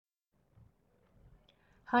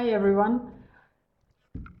Hi everyone.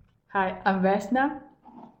 Hi, I'm Vesna.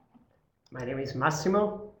 My name is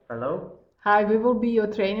Massimo. Hello. Hi, we will be your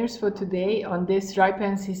trainers for today on this RIPE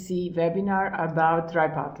NCC webinar about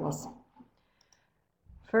RIPE Atlas.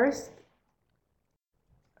 First,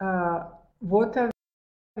 what are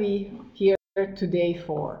we here today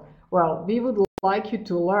for? Well, we would like you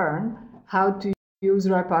to learn how to use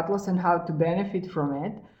RIPE Atlas and how to benefit from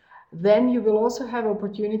it. Then you will also have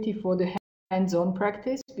opportunity for the hands-on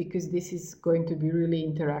practice because this is going to be really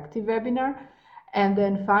interactive webinar. And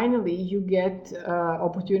then finally, you get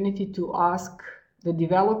opportunity to ask the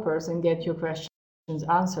developers and get your questions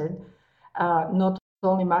answered. Not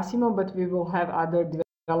only Massimo, but we will have other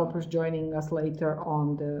developers joining us later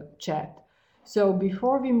on the chat. So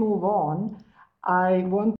before we move on, I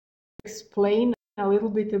want to explain a little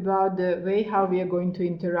bit about the way how we are going to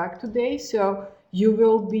interact today. So you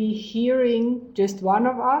will be hearing just one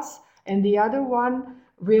of us, and the other one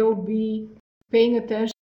will be paying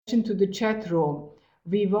attention to the chat room.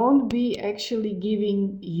 We won't be actually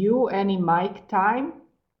giving you any mic time.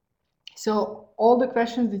 So all the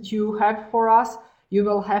questions that you have for us, you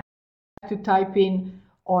will have to type in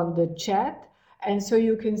on the chat. And so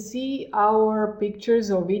you can see our pictures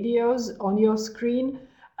or videos on your screen.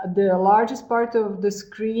 The largest part of the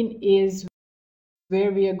screen is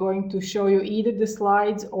where we are going to show you either the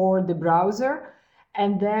slides or the browser.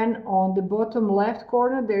 And then on the bottom left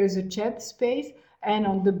corner, there is a chat space. And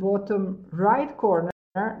on the bottom right corner,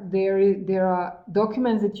 there are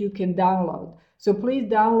documents that you can download. So please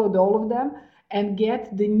download all of them and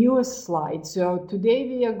get the newest slides. So today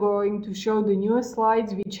we are going to show the newest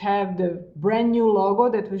slides, which have the brand new logo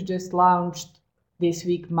that was just launched this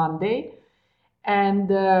week, Monday. And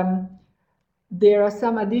there are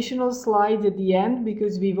some additional slides at the end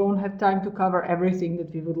because we won't have time to cover everything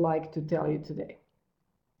that we would like to tell you today.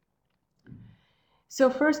 So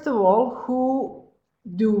first of all, who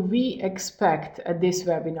do we expect at this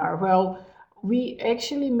webinar? Well, we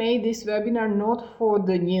actually made this webinar not for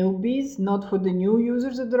the newbies, not for the new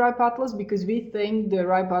users of the RIPE Atlas, because we think the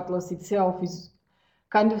RIPE Atlas itself is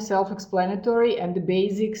kind of self-explanatory and the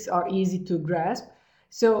basics are easy to grasp.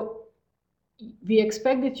 So we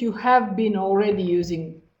expect that you have been already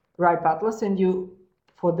using RIPE Atlas, and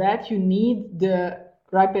for that you need the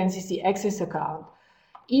RIPE NCC Access account.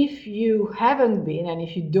 If you haven't been, and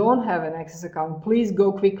if you don't have an Access account, please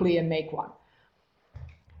go quickly and make one.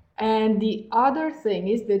 And the other thing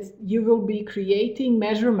is that you will be creating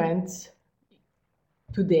measurements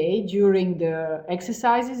today during the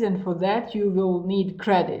exercises, and for that you will need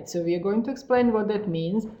credit. So we are going to explain what that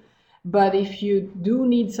means. But if you do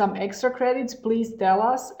need some extra credits, please tell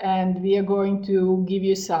us, and we are going to give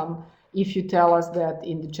you some if you tell us that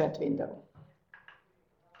in the chat window.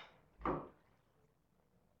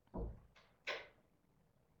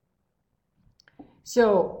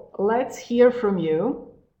 So let's hear from you.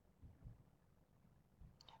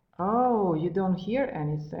 Oh, you don't hear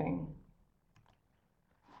anything.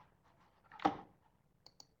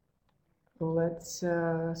 Let's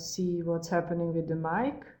see what's happening with the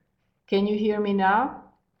mic. Can you hear me now?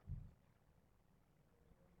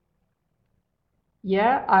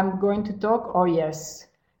 Yeah, I'm going to talk. Oh, yes.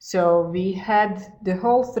 So we had the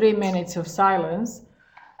whole 3 minutes of silence,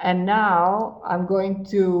 and now I'm going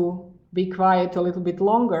to be quiet a little bit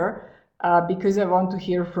longer because I want to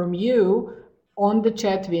hear from you on the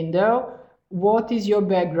chat window. What is your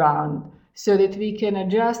background, so that we can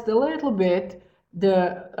adjust a little bit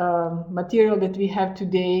the material that we have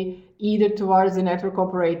today, either towards the network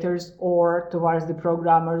operators or towards the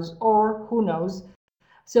programmers, or who knows.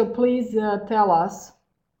 So please tell us.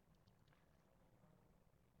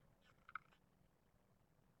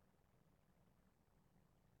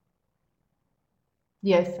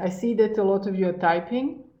 Yes, I see that a lot of you are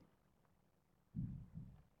typing.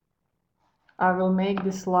 I will make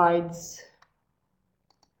the slides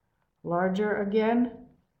larger again.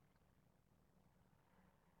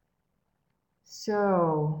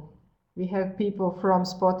 So we have people from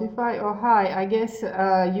Spotify. Oh, hi, I guess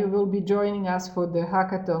you will be joining us for the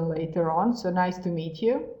hackathon later on. So nice to meet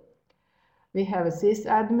you. We have a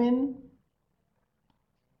sysadmin.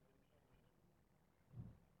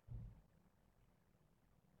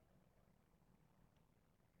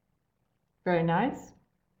 Very nice.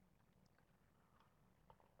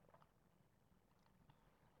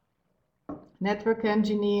 Network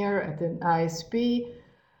engineer at an ISP.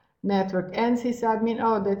 Network and sysadmin.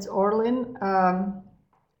 Oh, that's Orlin,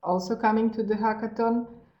 also coming to the hackathon.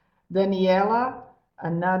 Daniela,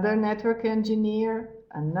 another network engineer,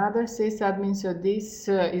 another sysadmin. So this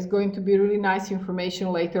is going to be really nice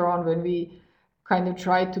information later on when we kind of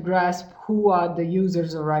try to grasp who are the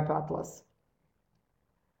users of RIPE Atlas.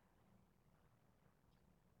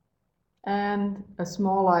 And a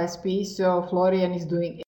small ISP, so Florian is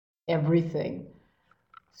doing everything.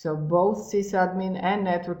 So both sysadmin and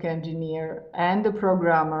network engineer and the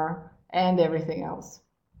programmer and everything else.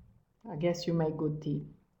 I guess you make good tea.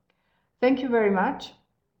 Thank you very much.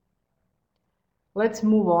 Let's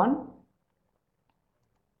move on.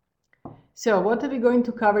 So what are we going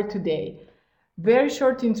to cover today? Very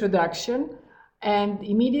short introduction and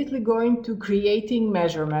immediately going to creating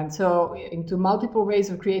measurement. So into multiple ways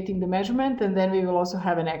of creating the measurement, and then we will also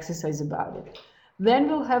have an exercise about it. Then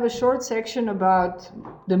we'll have a short section about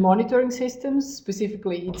the monitoring systems,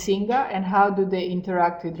 specifically Itzinga, and how do they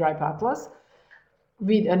interact with RIPE Atlas,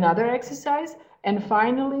 with another exercise. And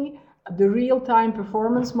finally, the real-time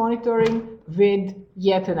performance monitoring with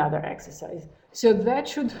yet another exercise. So that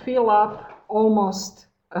should fill up almost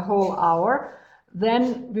a whole hour.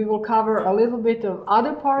 Then we will cover a little bit of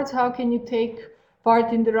other parts. How can you take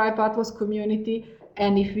part in the RIPE Atlas community?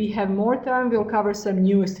 And if we have more time, we'll cover some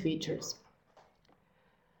newest features.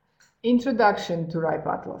 Introduction to RIPE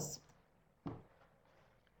Atlas.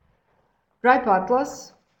 RIPE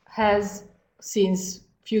Atlas has, since a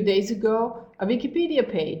few days ago, a Wikipedia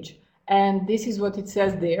page. And this is what it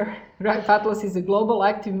says there. RIPE Atlas is a global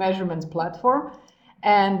active measurements platform,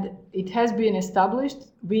 and it has been established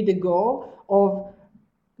with the goal of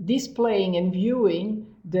displaying and viewing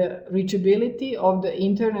the reachability of the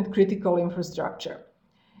internet critical infrastructure.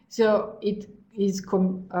 So it is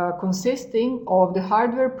consisting of the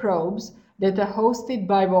hardware probes that are hosted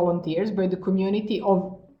by volunteers, by the community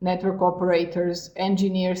of network operators,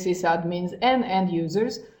 engineers, sysadmins, and end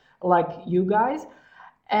users like you guys.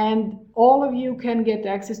 And all of you can get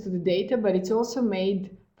access to the data, but it's also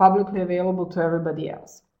made publicly available to everybody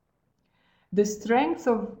else. The strength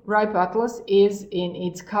of RIPE Atlas is in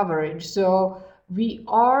its coverage. So we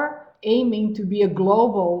are aiming to be a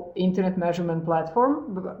global internet measurement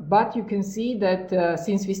platform, but you can see that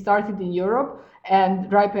since we started in Europe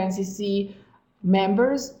and RIPE NCC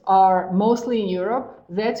members are mostly in Europe,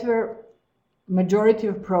 that's where majority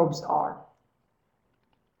of probes are.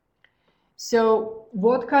 So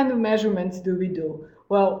what kind of measurements do we do?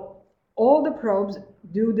 Well, all the probes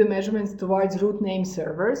do the measurements towards root name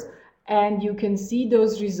servers, and you can see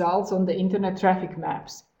those results on the internet traffic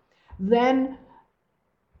maps. Then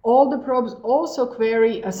all the probes also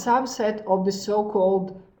query a subset of the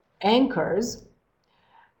so-called anchors,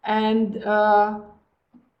 and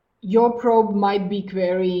your probe might be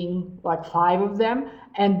querying like 5 of them,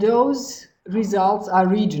 and those results are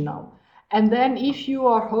regional. And then if you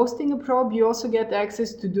are hosting a probe, you also get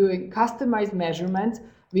access to doing customized measurements,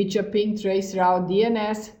 which are ping, trace route,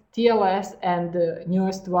 DNS, TLS, and the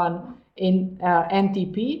newest one in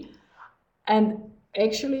NTP. And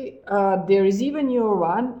actually, there is even newer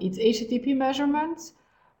one, it's HTTP measurements,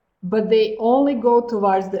 but they only go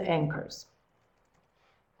towards the anchors.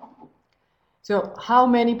 So how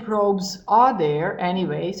many probes are there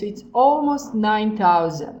anyway? So it's almost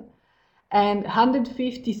 9,000. And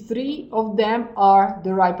 153 of them are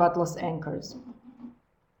the RIPE Atlas anchors.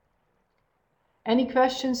 Any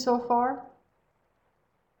questions so far?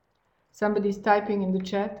 Somebody's typing in the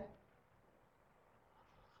chat.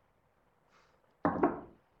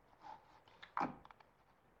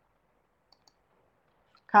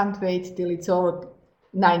 Can't wait till it's over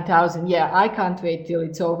 9,000. Yeah, I can't wait till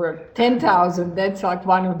it's over 10,000. That's like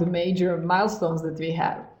one of the major milestones that we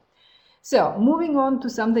have. So moving on to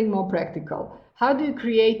something more practical. How do you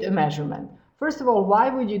create a measurement? First of all, why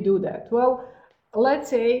would you do that? Well, let's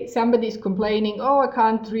say somebody is complaining, oh, I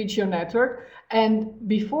can't reach your network. And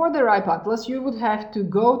before the RIPE Atlas, you would have to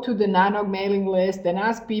go to the NANOG mailing list and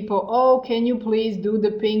ask people, oh, can you please do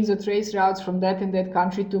the pings or trace routes from that and that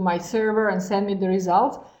country to my server and send me the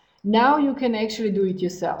results? Now you can actually do it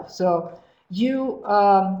yourself. So you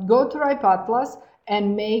go to RIPE Atlas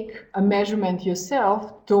and make a measurement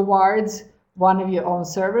yourself towards one of your own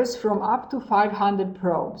servers from up to 500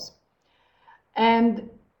 probes. And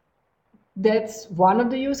that's one of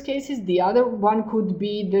the use cases. The other one could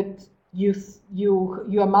be that you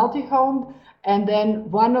are multi-homed, and then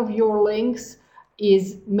one of your links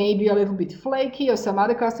is maybe a little bit flaky, or some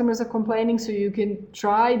other customers are complaining, so you can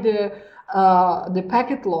try the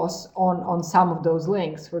packet loss on some of those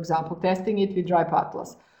links, for example, testing it with RIPE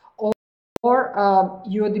Atlas. Or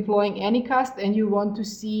you are deploying Anycast and you want to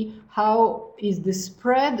see how is the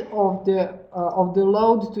spread of the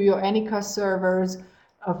load to your Anycast servers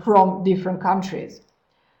from different countries.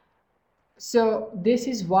 So this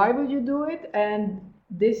is why would you do it, and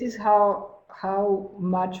this is how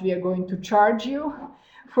much we are going to charge you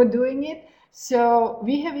for doing it. So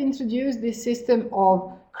we have introduced this system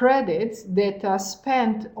of credits that are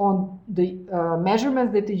spent on the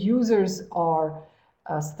measurements that the users are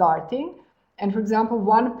starting. And for example,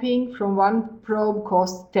 one ping from one probe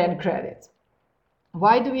costs 10 credits.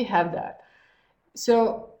 Why do we have that?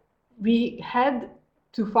 So we had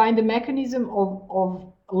to find a mechanism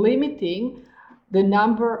of limiting the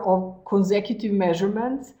number of consecutive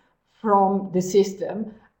measurements from the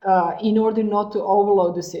system in order not to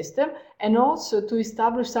overload the system, and also to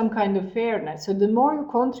establish some kind of fairness. So the more you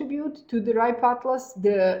contribute to the RIPE Atlas,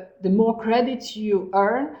 the more credits you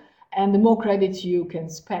earn and the more credits you can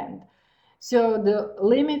spend. So the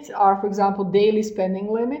limits are, for example, daily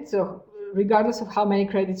spending limits. So regardless of how many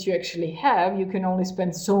credits you actually have, you can only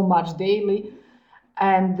spend so much daily,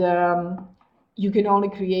 and you can only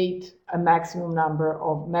create a maximum number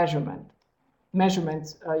of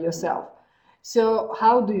measurements yourself. So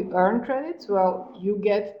how do you earn credits? Well, you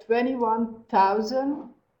get 21,000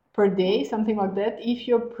 per day, something like that, if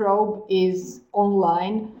your probe is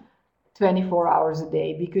online 24 hours a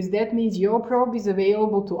day, because that means your probe is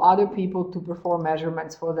available to other people to perform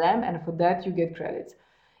measurements for them, and for that you get credits.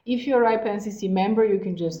 If you're a RIPE NCC member, you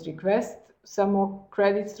can just request some more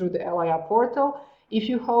credits through the LIR portal. If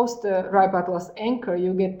you host a RIPE Atlas Anchor,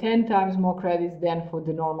 you get 10 times more credits than for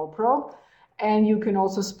the normal probe, and you can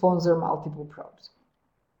also sponsor multiple probes.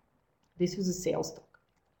 This was a sales talk.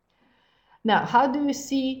 Now, how do you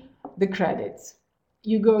see the credits?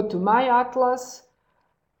 You go to My Atlas,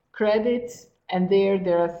 Credits, and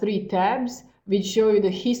there are 3 tabs which show you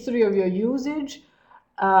the history of your usage,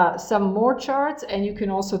 some more charts, and you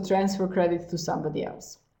can also transfer credits to somebody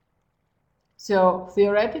else. So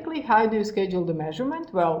theoretically, how do you schedule the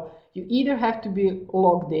measurement? Well, you either have to be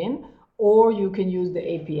logged in, or you can use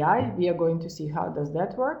the API. We are going to see how does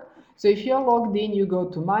that work. So if you're logged in, you go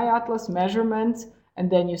to My Atlas Measurements,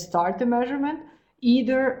 and then you start the measurement,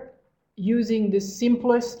 either using the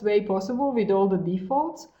simplest way possible with all the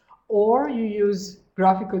defaults, or you use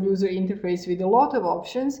graphical user interface with a lot of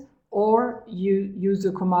options, or you use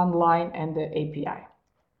the command line and the API.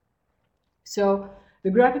 So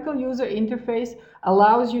the graphical user interface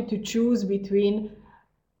allows you to choose between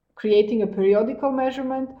creating a periodical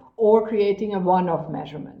measurement or creating a one-off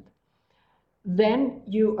measurement. Then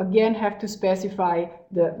you again have to specify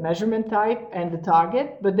the measurement type and the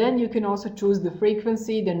target, but then you can also choose the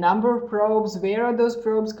frequency, the number of probes, where are those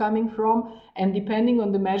probes coming from, and depending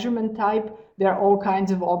on the measurement type, there are all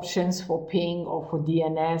kinds of options for ping or for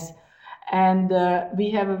DNS. And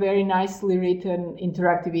we have a very nicely written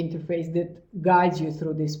interactive interface that guides you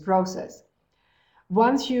through this process.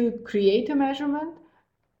 Once you create a measurement,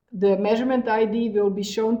 the measurement ID will be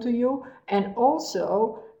shown to you, and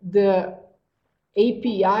also the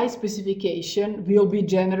API specification will be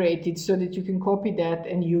generated so that you can copy that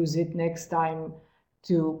and use it next time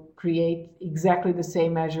to create exactly the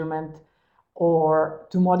same measurement or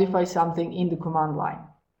to modify something in the command line.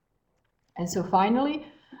 And so finally,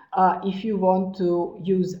 if you want to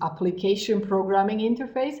use application programming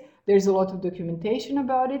interface, there's a lot of documentation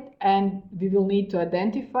about it, and we will need to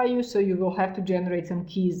identify you, so you will have to generate some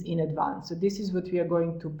keys in advance. So this is what we are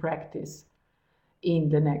going to practice in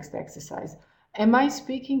the next exercise. Am I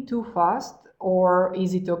speaking too fast, or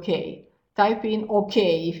is it okay? Type in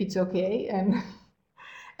okay if it's okay,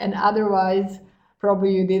 and otherwise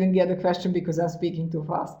probably you didn't get the question because I'm speaking too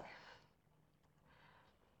fast.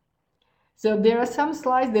 So there are some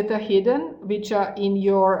slides that are hidden, which are in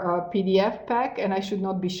your PDF pack, and I should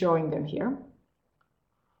not be showing them here.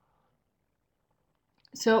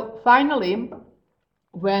 So finally,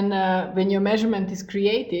 when your measurement is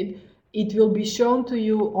created, it will be shown to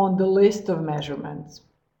you on the list of measurements.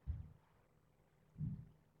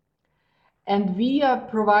 And we are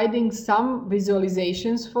providing some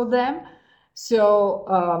visualizations for them.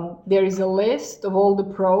 So there is a list of all the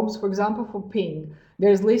probes, for example, for ping.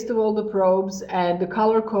 There's a list of all the probes and the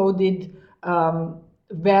color-coded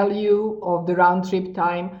value of the round-trip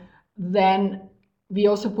time. Then we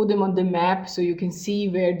also put them on the map so you can see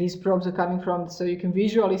where these probes are coming from, so you can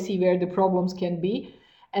visually see where the problems can be.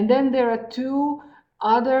 And then there are 2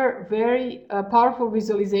 other very powerful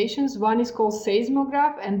visualizations. One is called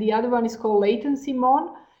seismograph, and the other one is called latency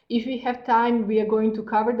mon. If we have time, we are going to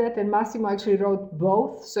cover that, and Massimo actually wrote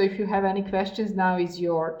both. So if you have any questions, now is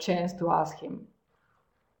your chance to ask him.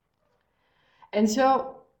 And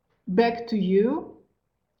so back to you.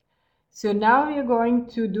 So now we are going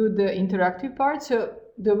to do the interactive part. So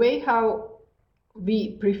the way how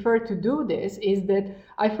we prefer to do this is that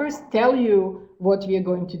I first tell you what we are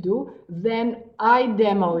going to do, then I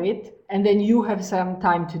demo it, and then you have some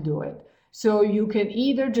time to do it. So you can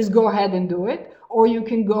either just go ahead and do it, or you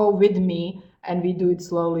can go with me and we do it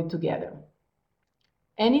slowly together.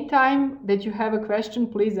 Anytime that you have a question,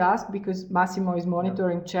 please ask, because Massimo is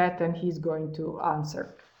monitoring chat and he's going to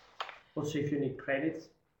answer. Also, if you need credits,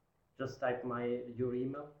 just type your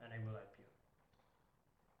email and I will help you.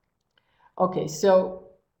 Okay, so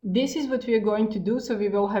this is what we are going to do. So we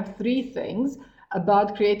will have 3 things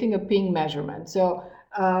about creating a ping measurement. So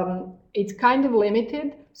it's kind of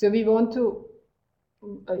limited. So we want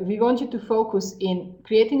you to focus in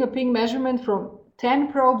creating a ping measurement from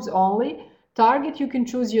 10 probes only. Target you can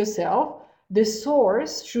choose yourself. The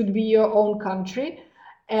source should be your own country,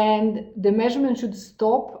 and the measurement should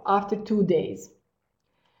stop after 2 days.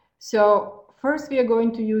 So first we are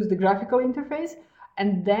going to use the graphical interface,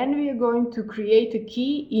 and then we are going to create a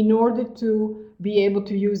key in order to be able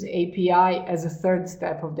to use API as a 3rd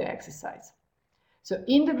step of the exercise. So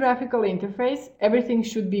in the graphical interface, everything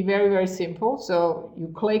should be very, very simple. So you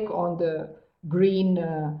click on the green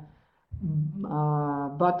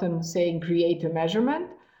button saying create a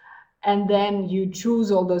measurement, and then you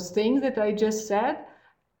choose all those things that I just said,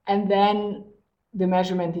 and then the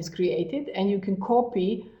measurement is created, and you can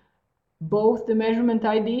copy both the measurement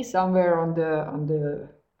ID somewhere on the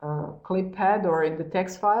clip pad or in the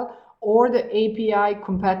text file, or the API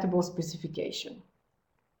compatible specification.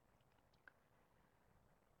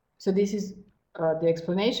 So this is the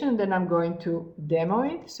explanation, and then I'm going to demo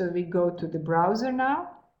it. So we go to the browser now.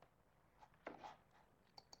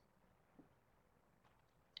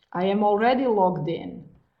 I am already logged in.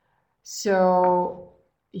 So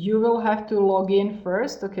you will have to log in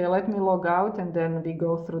first. Okay, let me log out and then we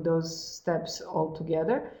go through those steps all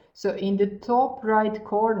together. So in the top right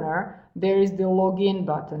corner, there is the login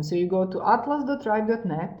button. So you go to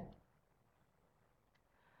atlas.rive.net.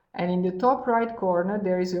 And in the top right corner,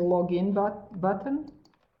 there is a login button.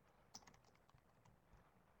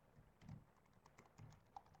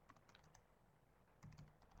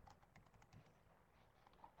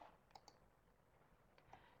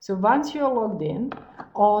 So once you're logged in,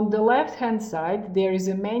 on the left-hand side, there is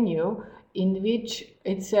a menu in which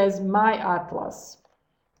it says My Atlas.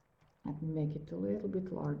 Let me make it a little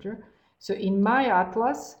bit larger. So in My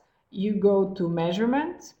Atlas, you go to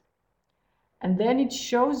Measurements, and then it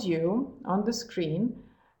shows you on the screen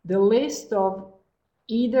the list of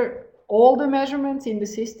either all the measurements in the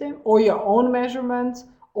system, or your own measurements,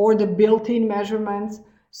 or the built-in measurements.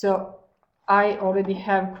 So I already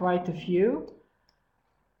have quite a few.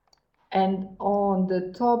 And on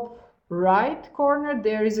the top right corner,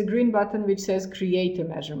 there is a green button which says Create a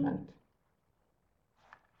Measurement.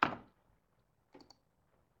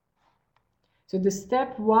 So the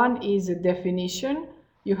step 1 is a definition.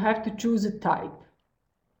 You have to choose a type.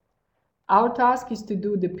 Our task is to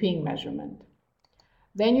do the ping measurement.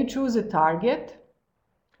 Then you choose a target.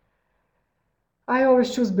 I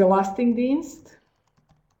always choose Belastingdienst.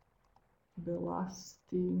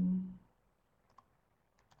 Belastingdienst.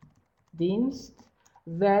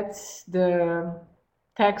 That's the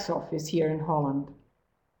tax office here in Holland.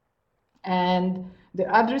 And the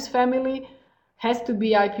address family has to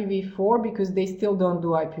be IPv4 because they still don't do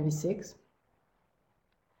IPv6.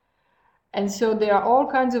 And so there are all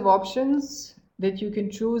kinds of options that you can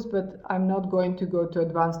choose, but I'm not going to go to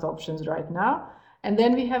advanced options right now. And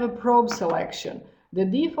then we have a probe selection. The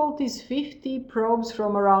default is 50 probes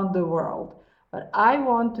from around the world, but I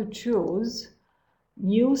want to choose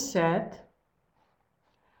new set,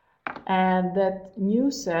 and that new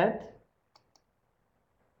set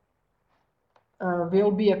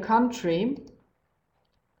will be a country,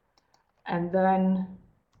 and then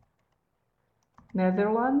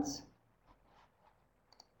Netherlands.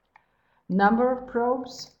 Number of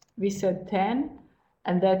probes, we said 10,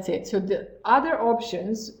 and that's it. So the other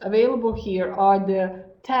options available here are the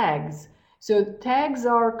tags. So tags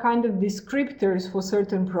are kind of descriptors for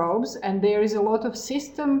certain probes, and there is a lot of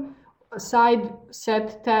system side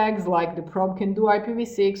set tags, like the probe can do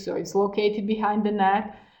IPv6, so it's located behind the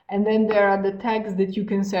net. And then there are the tags that you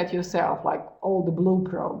can set yourself, like all the blue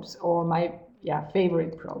probes or my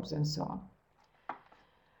favorite probes and so on.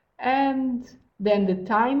 And then the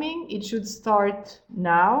timing, it should start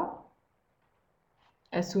now,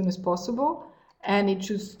 as soon as possible, and it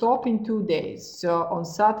should stop in 2 days. So on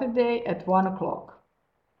Saturday at 1 o'clock.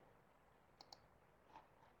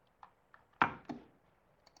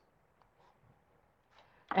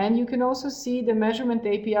 And you can also see the measurement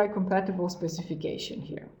API compatible specification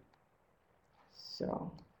here.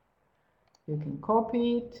 So you can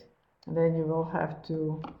copy it, and then you will have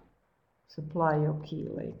to supply your key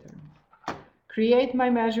later. Create my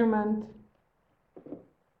measurement.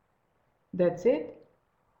 That's it.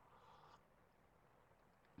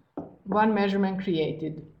 one measurement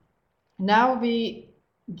created. Now we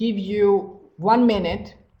give you 1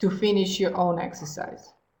 minute to finish your own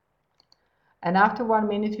exercise. And after 1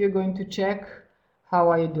 minute, we're going to check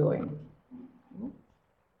how are you doing.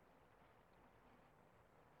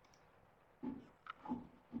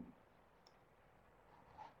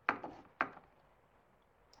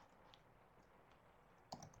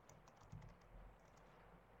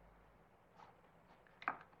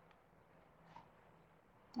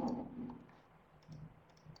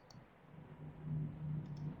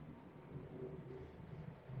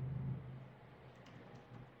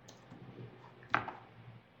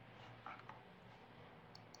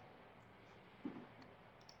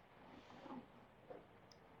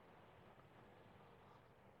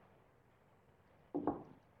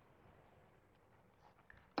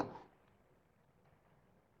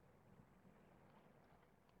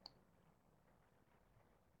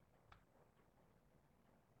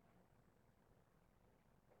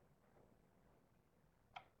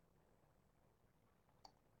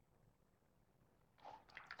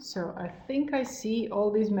 So I think I see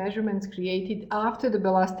all these measurements created after the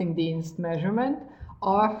Belastingdienst measurement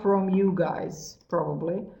are from you guys,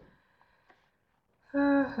 probably.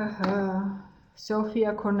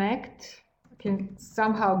 Sophia Connect, I can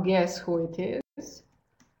somehow guess who it is.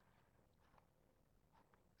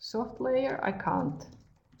 Soft layer, I can't.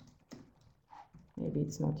 Maybe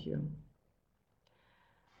it's not you.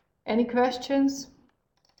 Any questions?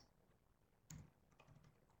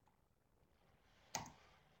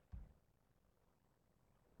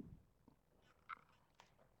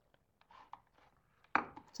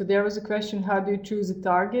 So there was a question, how do you choose a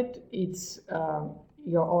target? It's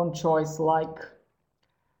your own choice, like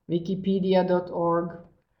wikipedia.org.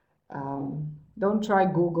 Don't try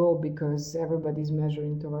Google because everybody's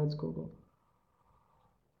measuring towards Google.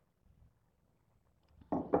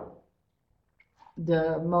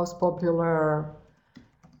 The most popular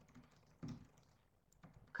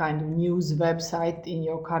kind of news website in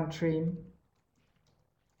your country.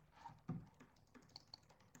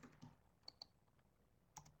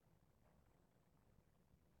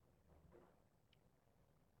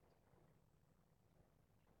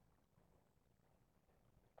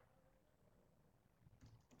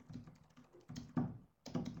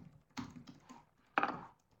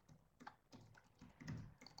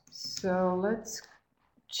 So let's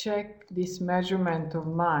check this measurement of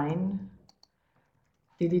mine.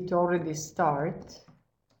 Did it already start?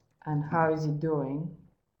 And how is it doing?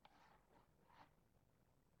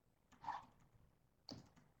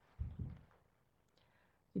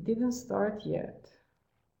 It didn't start yet.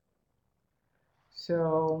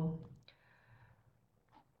 So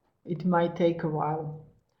it might take a while.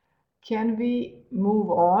 Can we move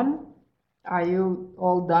on? Are you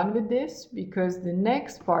all done with this? Because the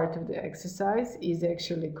next part of the exercise is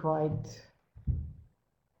actually quite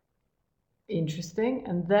interesting,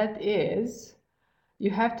 and that is you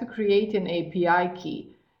have to create an API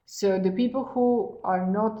key. So the people who are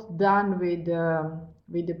not done with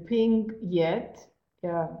the ping yet,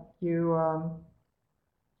 you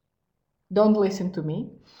don't listen to me.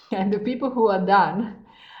 And the people who are done,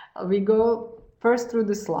 we go first through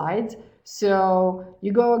the slides. So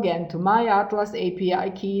you go again to My Atlas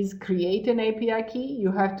API keys, create an API key.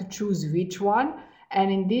 You have to choose which one.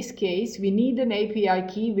 And in this case, we need an API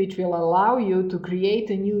key which will allow you to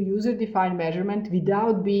create a new user-defined measurement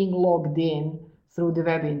without being logged in through the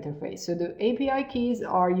web interface. So the API keys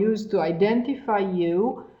are used to identify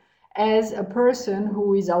you as a person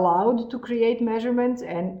who is allowed to create measurements,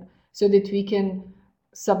 and so that we can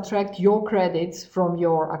subtract your credits from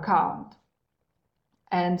your account.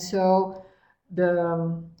 And so there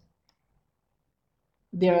are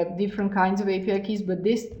different kinds of API keys, but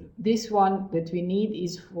this one that we need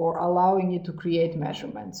is for allowing you to create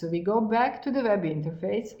measurements. So we go back to the web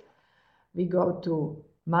interface, we go to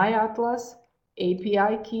My Atlas,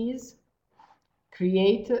 API keys,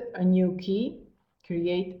 create a new key,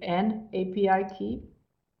 create an API key.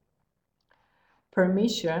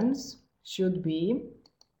 Permissions should be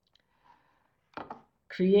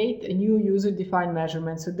create a new user-defined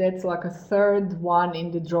measurement. So that's like a third one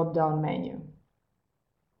in the drop-down menu.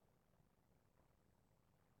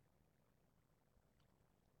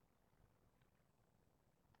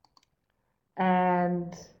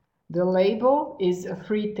 And the label is a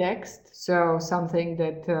free text, so something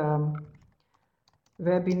that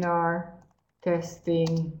webinar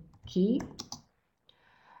testing key.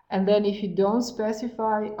 And then if you don't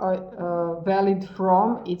specify a valid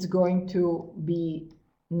from, it's going to be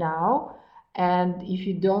now. And if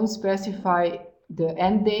you don't specify the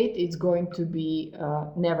end date, it's going to be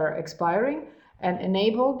never expiring. and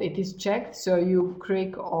enabled, it is checked, so you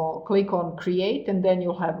click on create and then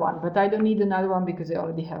you'll have one. But I don't need another one because I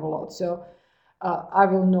already have a lot, so I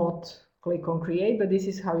will not click on create, but this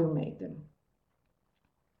is how you make them.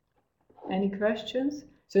 Any questions?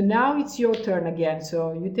 So now it's your turn again,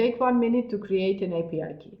 so you take 1 minute to create an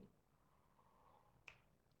API key.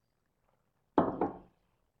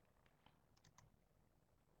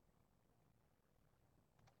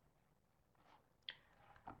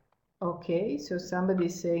 Okay, so somebody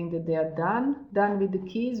is saying that they are done with the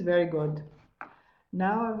keys. Very good.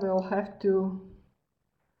 Now I will have to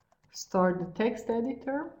start the text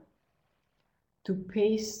editor to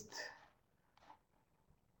paste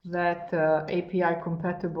that API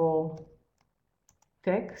compatible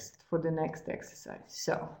text for the next exercise.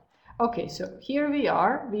 So, okay, so here we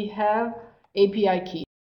are. We have API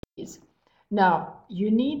keys. Now, you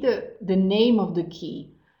need the name of the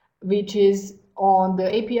key, which is on the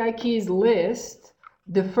API keys list,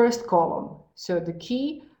 the first column. So the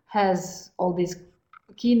key has all these,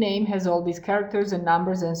 key name has all these characters and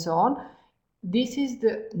numbers and so on. This is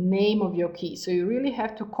the name of your key. So you really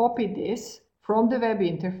have to copy this from the web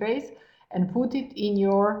interface and put it in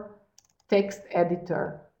your text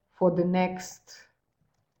editor for the next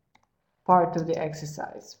part of the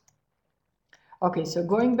exercise. Okay, so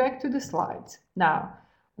going back to the slides. Now,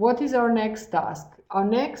 what is our next task? Our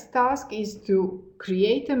next task is to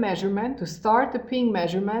create a measurement, to start a ping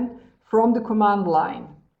measurement from the command line.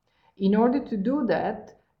 In order to do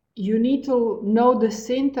that, you need to know the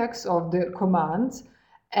syntax of the commands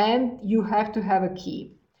and you have to have a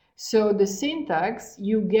key. So the syntax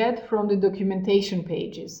you get from the documentation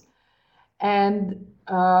pages. And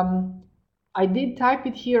I did type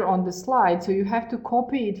it here on the slide, so you have to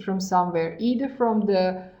copy it from somewhere, either from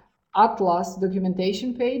the Atlas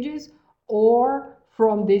documentation pages or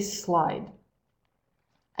from this slide.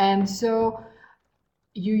 And so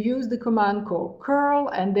you use the command called curl,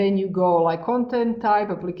 and then you go like content type,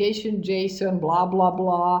 application, JSON, blah, blah,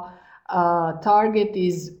 blah. Target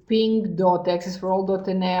is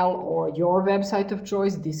ping.accessforall.nl or your website of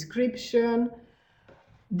choice, description.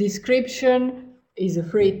 Description is a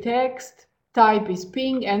free text, type is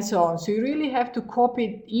ping, and so on. So you really have to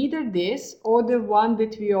copy either this or the one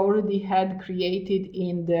that we already had created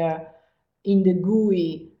in the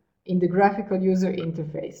GUI, in the graphical user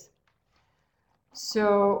interface.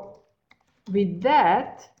 So with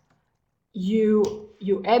that, you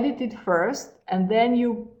edit it first, and then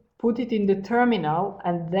you put it in the terminal,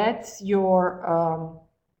 and that's your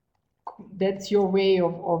way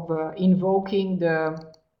of invoking the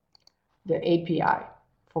API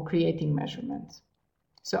for creating measurements.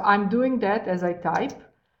 So I'm doing that as I type.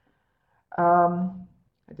 I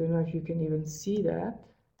don't know if you can even see that.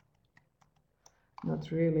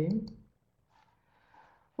 Not really.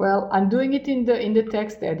 Well, I'm doing it in the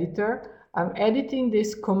text editor. I'm editing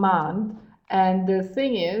this command, and the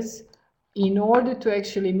thing is, in order to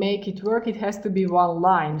actually make it work, it has to be one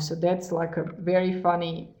line. So that's like a very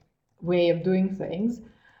funny way of doing things.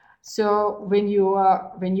 So when you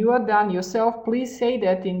are done yourself, please say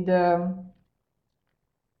that in the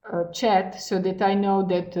chat so that I know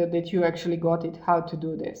that you actually got it, how to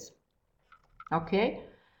do this. Okay,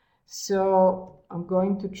 so I'm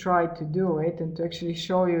going to try to do it and to actually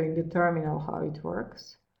show you in the terminal how it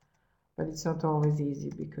works, but it's not always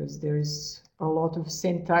easy because there is a lot of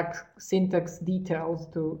syntax details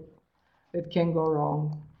that can go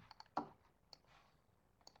wrong.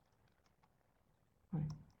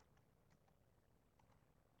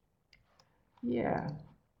 Yeah.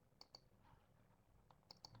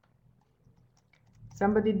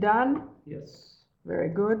 Somebody done? Yes. Very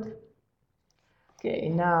good. Okay,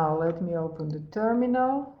 now let me open the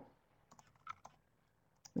terminal.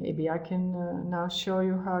 Maybe I can now show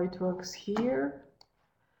you how it works here.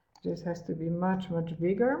 This has to be much, much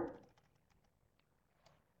bigger.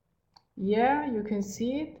 Yeah, you can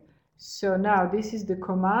see it. So now this is the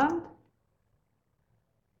command.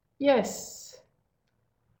 Yes.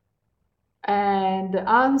 And the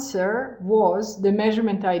answer was the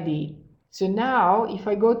measurement ID. So now if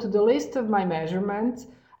I go to the list of my measurements,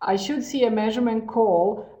 I should see a measurement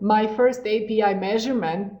call, my first API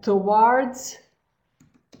measurement towards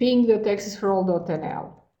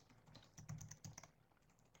ping.accessforall.nl.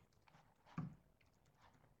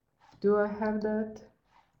 Do I have that?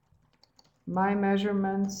 My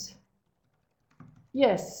measurements.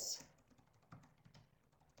 Yes.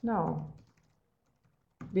 No.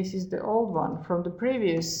 This is the old one from the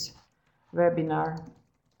previous webinar.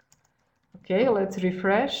 Okay, let's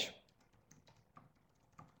refresh.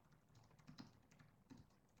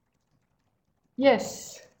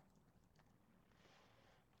 Yes.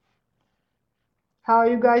 How are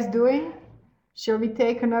you guys doing? Shall we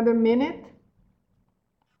take another minute?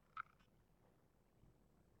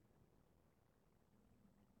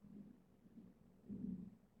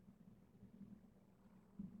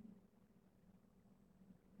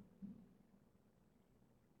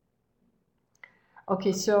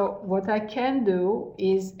 Okay, so what I can do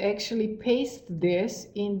is actually paste this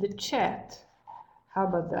in the chat. How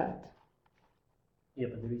about that? Yeah,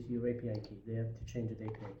 but there is your API key. They have to change the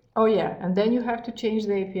API. Oh yeah, and then you have to change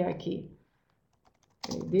the API key.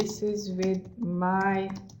 Okay, this is with my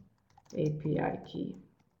API key.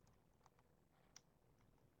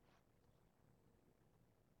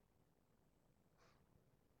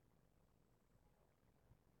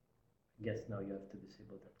 I guess now you have to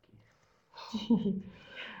disable that key.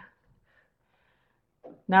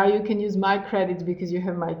 Now you can use my credits because you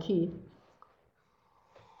have my key.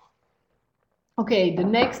 Okay, the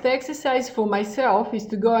next exercise for myself is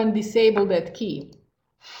to go and disable that key.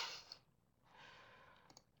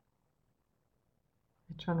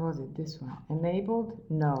 Which one was it? This one. Enabled?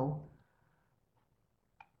 No.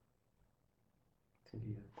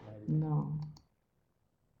 No.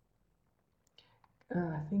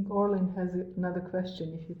 I think Orlin has another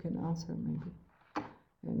question, if you can answer maybe.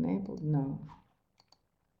 Enabled? No.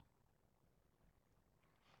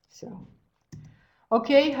 So,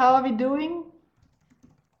 okay, how are we doing?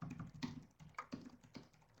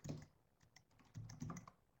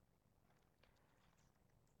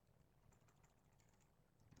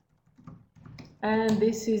 And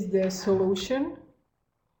this is the solution.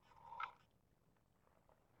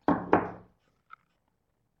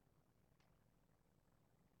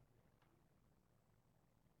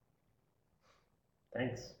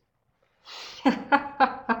 Thanks.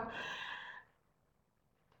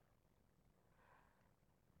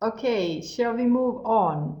 Okay, shall we move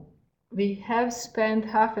on? We have spent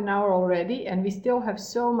half an hour already and we still have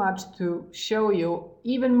so much to show you,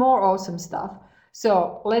 even more awesome stuff.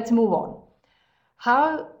 So let's move on.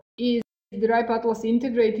 How is the RIPE Atlas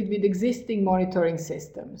integrated with existing monitoring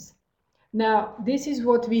systems? Now, this is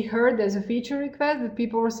what we heard as a feature request, that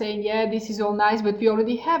people were saying, yeah, this is all nice, but we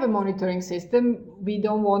already have a monitoring system. We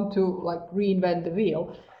don't want to like reinvent the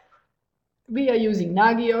wheel. We are using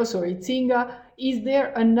Nagios or Itzinga. Is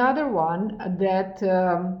there another one that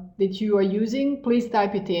that you are using? Please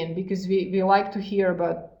type it in, because we like to hear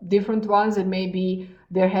about different ones, and maybe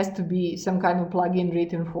there has to be some kind of plugin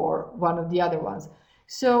written for one of the other ones.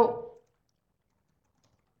 So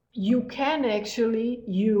you can actually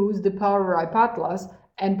use the Power RIPE Atlas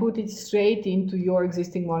and put it straight into your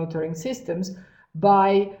existing monitoring systems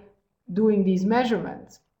by doing these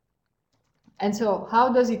measurements. And so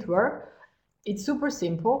how does it work? It's super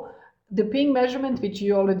simple. The ping measurement which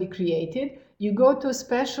you already created, you go to a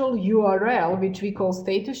special URL which we call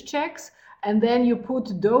status checks, and then you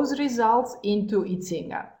put those results into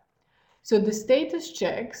Itzinga. So the status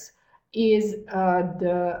checks is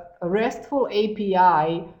the RESTful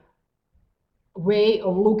API way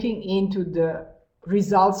of looking into the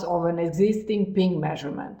results of an existing ping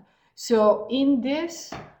measurement. So in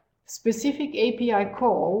this specific API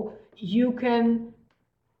call, you can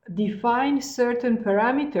define certain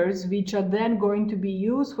parameters which are then going to be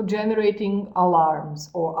used for generating alarms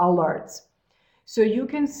or alerts. So you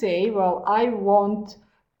can say, well, I want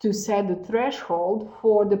to set the threshold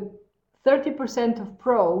for the 30% of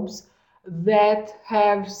probes that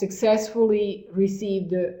have successfully received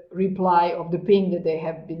the reply of the ping that they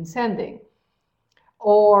have been sending.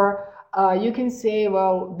 Or you can say,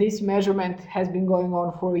 well, this measurement has been going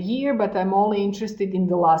on for a year, but I'm only interested in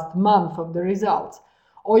the last month of the results.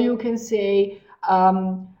 Or you can say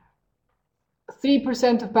 3%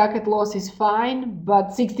 of packet loss is fine, but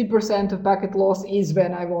 60% of packet loss is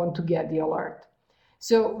when I want to get the alert.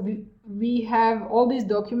 So we have all this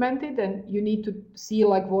documented, and you need to see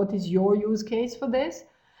like what is your use case for this.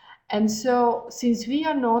 And so since we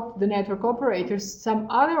are not the network operators, some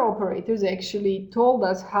other operators actually told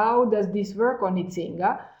us how does this work on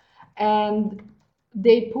Itzinga, and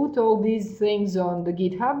they put all these things on the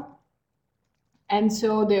GitHub. And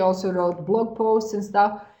so they also wrote blog posts and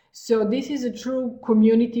stuff. So this is a true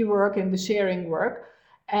community work and the sharing work.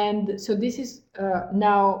 And so this is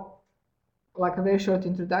now like a very short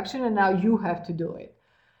introduction, and now you have to do it.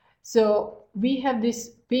 So we have this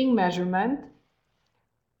ping measurement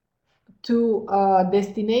to a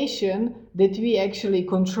destination that we actually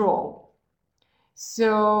control.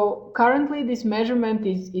 So currently this measurement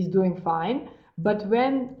is doing fine, but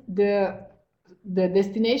when the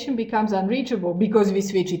destination becomes unreachable because we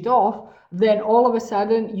switch it off, then all of a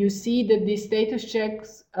sudden you see that this status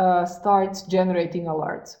checks starts generating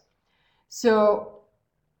alerts. So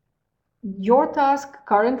your task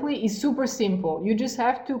currently is super simple. You just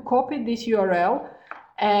have to copy this URL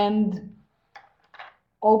and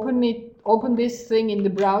open this thing in the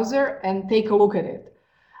browser and take a look at it.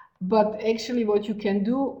 But actually what you can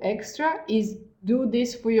do extra is do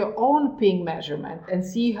this for your own ping measurement and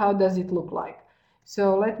see how does it look like.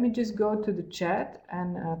 So let me just go to the chat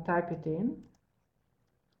and type it in.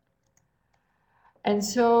 And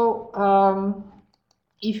so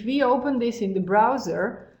if we open this in the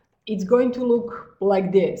browser, it's going to look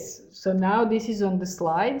like this. So now this is on the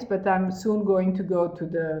slides, but I'm soon going to go to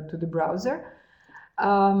the browser.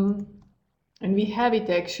 And we have it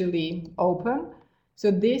actually open.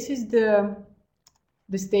 So this is the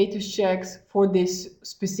status checks for this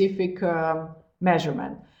specific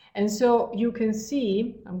measurement. And so you can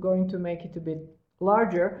see, I'm going to make it a bit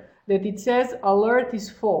larger, that it says alert is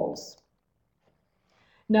false.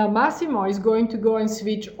 Now Massimo is going to go and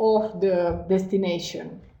switch off the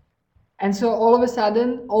destination. And so all of a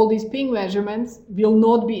sudden, all these ping measurements will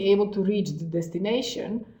not be able to reach the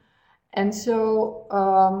destination. And so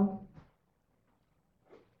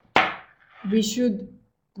we should,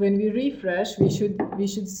 when we refresh, we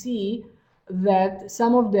should see that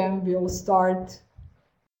some of them will start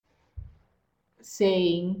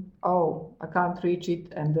saying, oh, I can't reach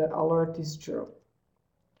it, and the alert is true.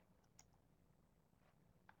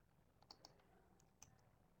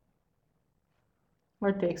 Or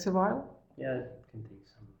it takes a while. Yeah, it can take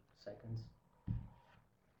some seconds.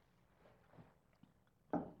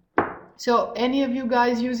 So any of you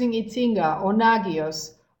guys using Itzinga or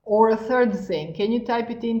Nagios or a third thing, can you type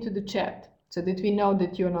it into the chat so that we know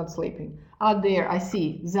that you're not sleeping? Ah, there, I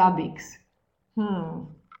see, Zabbix.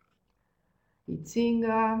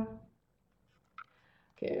 Itzinga.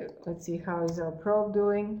 Okay, let's see how is our probe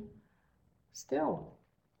doing. Still,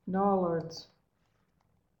 no alerts.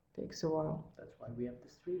 Takes a while. That's why we have the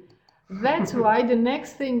stream. That's why the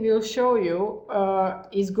next thing we'll show you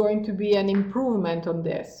is going to be an improvement on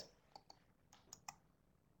this.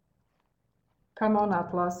 Come on,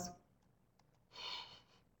 Atlas.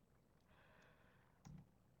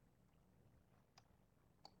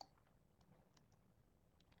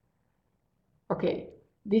 Okay,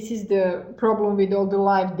 this is the problem with all the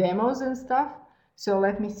live demos and stuff. So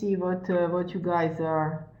let me see what you guys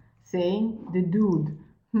are saying. The dude.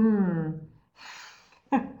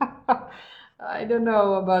 I don't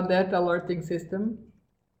know about that alerting system.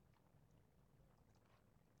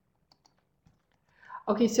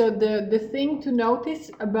 Okay, so the thing to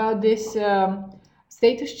notice about this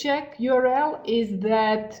status check URL is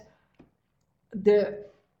that the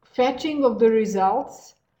fetching of the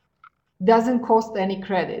results doesn't cost any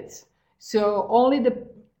credits. So only the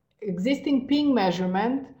existing ping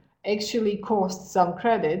measurement actually costs some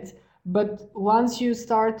credits, but once you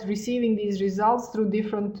start receiving these results through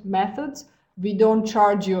different methods, we don't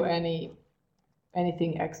charge you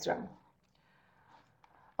anything extra.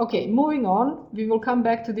 Okay, moving on. We will come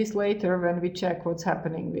back to this later when we check what's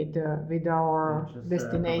happening with our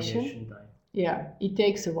destination. Yeah, it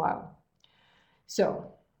takes a while.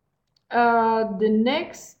 So the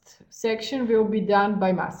next section will be done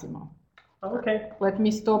by Massimo. Okay. Let me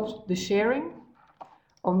stop the sharing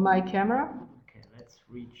of my camera. Okay, let's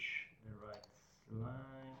reach the right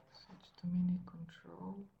slide. Switch to mini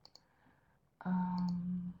control.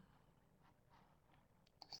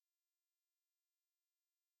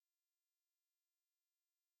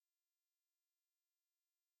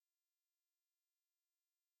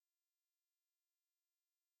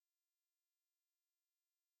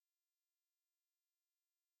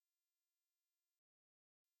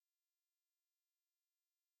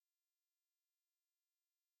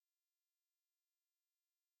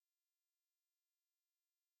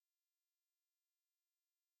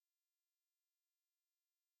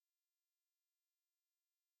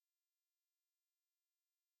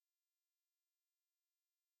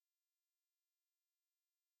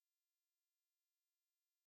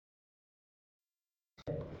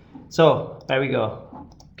 So there we go.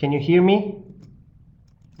 Can you hear me?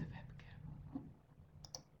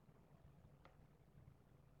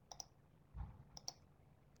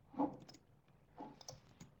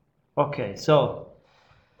 Okay, so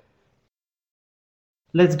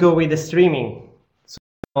let's go with the streaming.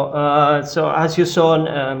 So as you saw,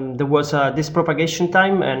 there was this propagation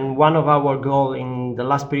time, and one of our goals in the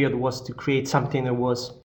last period was to create something that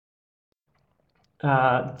was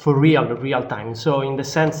for real time. So in the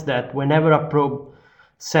sense that whenever a probe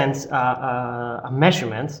sends a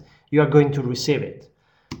measurement, you are going to receive it.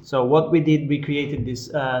 So what we did, we created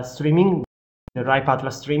this streaming, the RIPE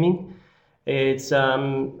Atlas streaming. It's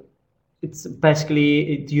it's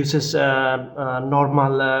basically, it uses a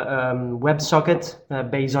normal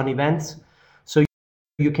WebSocket based on events. So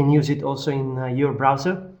you can use it also in your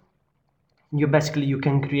browser. You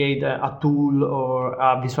can create a tool or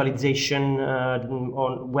a visualization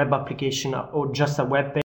on web application or just a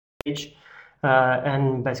web page,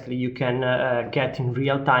 and basically you can get in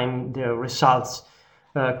real time the results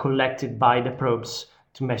collected by the probes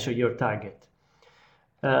to measure your target.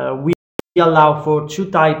 We allow for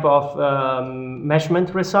two type of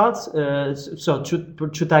measurement results, so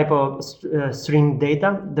two type of stream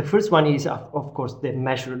data. The first one is of course the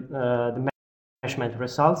measurement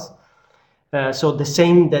results. So the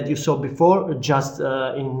same that you saw before, just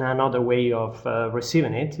in another way of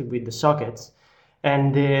receiving it with the sockets.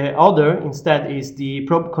 And the other instead is the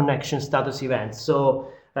probe connection status event. So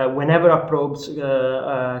whenever a probe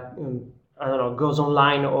I don't know, goes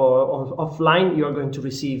online or offline, you're going to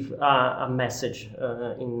receive a message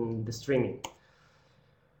in the streaming.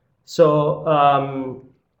 So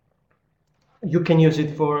you can use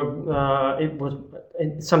it for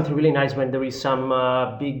it's something really nice when there is some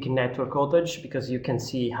big network outage, because you can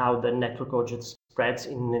see how the network outage spreads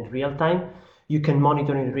in real time. You can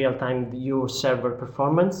monitor in real time your server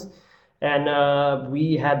performance. And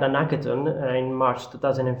we had an hackathon in March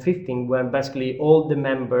 2015 when basically all the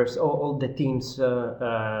members, all the teams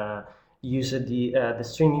used the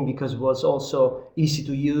streaming, because it was also easy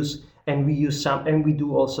to use, and we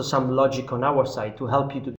do also some logic on our side to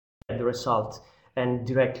help you to get the result and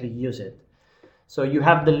directly use it. So you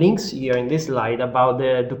have the links here in this slide about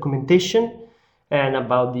the documentation and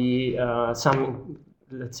about the some,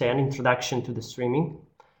 let's say, an introduction to the streaming.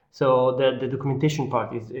 So the documentation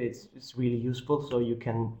part is really useful, so you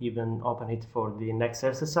can even open it for the next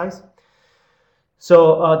exercise.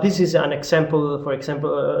 So this is an example. For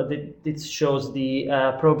example, this shows the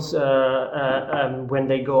probes when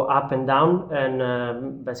they go up and down,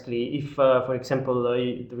 and basically if, for example,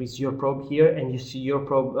 there is your probe here and you see your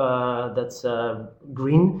probe that's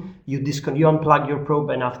green, you unplug your probe,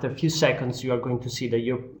 and after a few seconds you are going to see that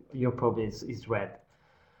your probe is red.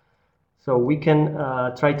 So we can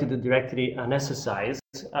try to do directly an exercise,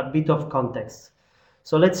 a bit of context.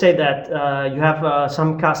 So let's say that you have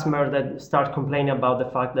some customer that start complaining about the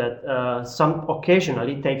fact that some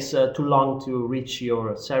occasionally it takes too long to reach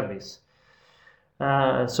your service.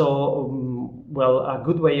 Well, a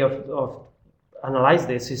good way of analyze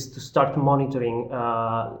this is to start monitoring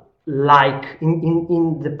like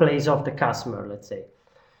in the place of the customer, let's say.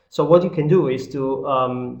 So what you can do is to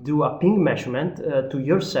do a ping measurement to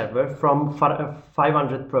your server from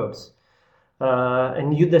 500 probes.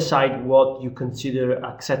 And you decide what you consider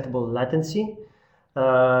acceptable latency.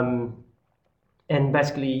 And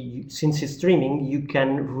basically, since it's streaming, you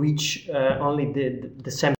can reach only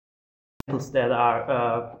the samples that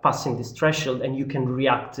are passing this threshold, and you can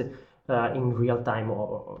react in real time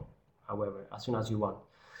or however, as soon as you want.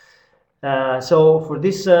 So for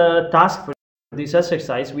this task, for this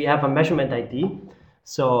exercise, we have a measurement ID.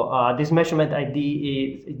 So this measurement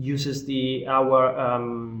ID uses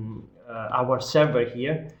our server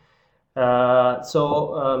here.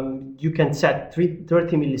 You can set 30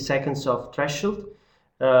 milliseconds of threshold,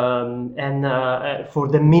 and for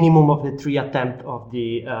the minimum of the 3 attempts of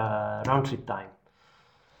the round trip time.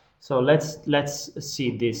 So let's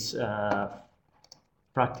see this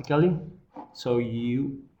practically. So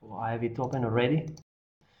I have it open already.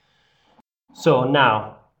 So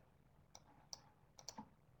now,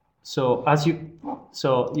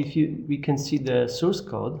 we can see the source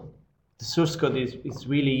code. The source code is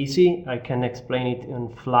really easy. I can explain it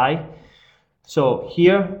on fly. So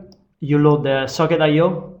here you load the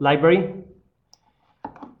socket.io library,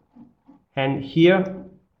 and here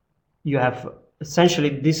you have essentially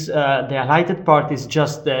this. The highlighted part is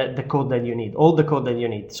just the code that you need, all the code that you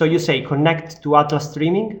need. So you say connect to Atlas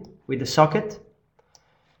streaming with the socket,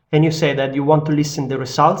 and you say that you want to listen the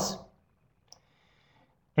results,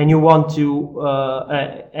 and you want to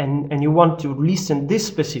and you want to listen this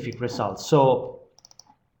specific result. So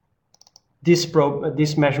this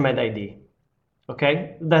measurement ID.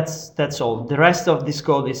 Okay, that's all. The rest of this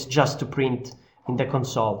code is just to print in the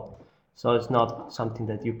console, so it's not something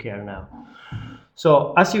that you care now.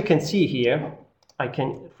 So as you can see here, I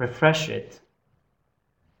can refresh it.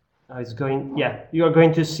 It's going, yeah, you are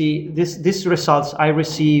going to see this results I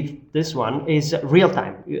received. This one is real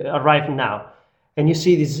time, arrived now, and you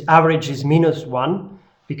see this average is -1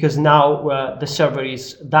 because now the server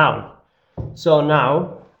is down. So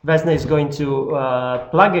now Vesna is going to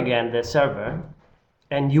plug again the server,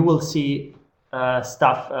 and you will see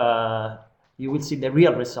you will see the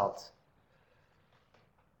real results.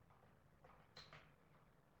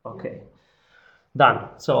 Okay. Done.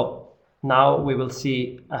 So now we will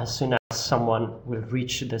see as soon as someone will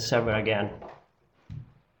reach the server again.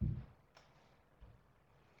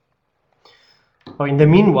 Oh, in the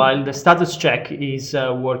meanwhile, the status check is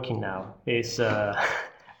working now. Is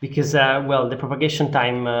because well, the propagation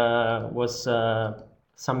time was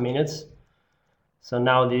some minutes, so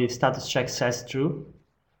now the status check says true,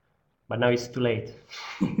 but now it's too late.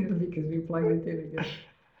 Because we plugged it in again.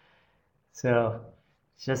 So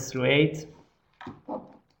just wait.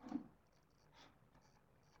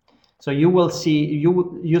 So you will see,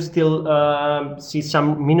 you still see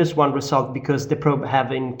some -1 result because the probe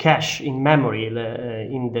have in cache, in memory,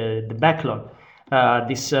 in the backlog,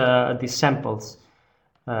 these samples.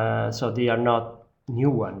 So they are not new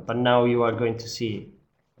one, but now you are going to see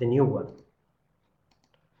the new one.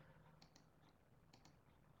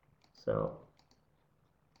 So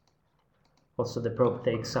also the probe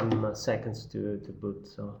takes some seconds to boot.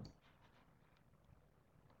 So.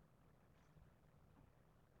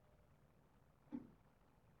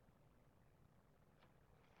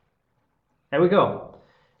 There we go.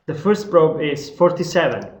 The first probe is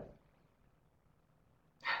 47.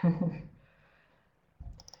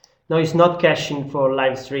 No, it's not caching for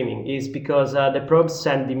live streaming. It's because the probes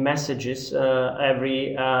send the messages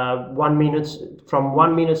every 1 minute, from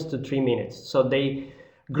 1 minute to 3 minutes. So they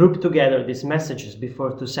group together these messages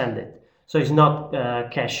before to send it. So it's not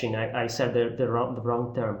caching. I said the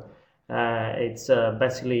wrong term. It's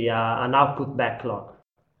basically an output backlog.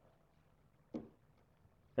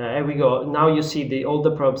 Here we go. Now you see all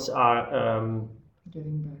the probes are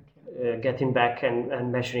getting back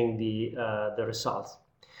and measuring the results.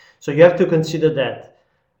 So you have to consider that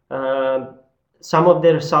some of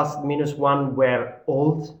the results -1 were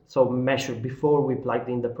old, so measured before we plugged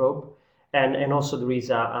in the probe, and also there is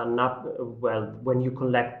an up. Well, when you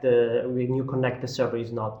connect the server,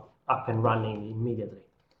 is not up and running immediately.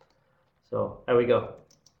 So there we go.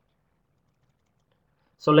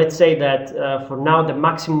 So let's say that for now the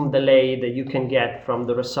maximum delay that you can get from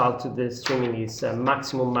the result to the streaming is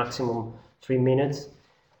maximum 3 minutes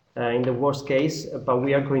in the worst case, but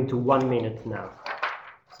we are going to 1 minute now.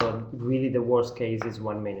 So really the worst case is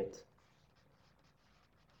 1 minute.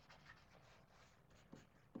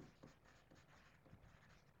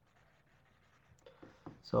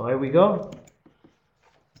 So here we go.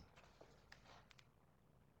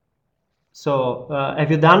 So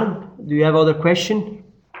have you done? Do you have other question?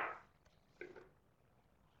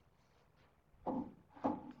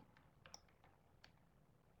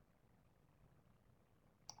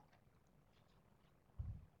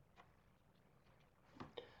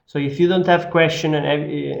 So if you don't have question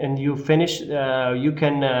and you finish, you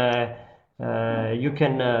can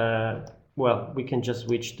well, we can just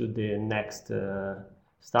switch to the next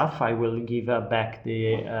stuff. I will give back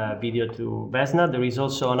the video to Vesna. There is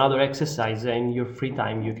also another exercise in your free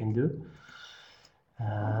time you can do.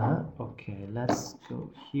 Okay, let's go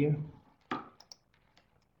here.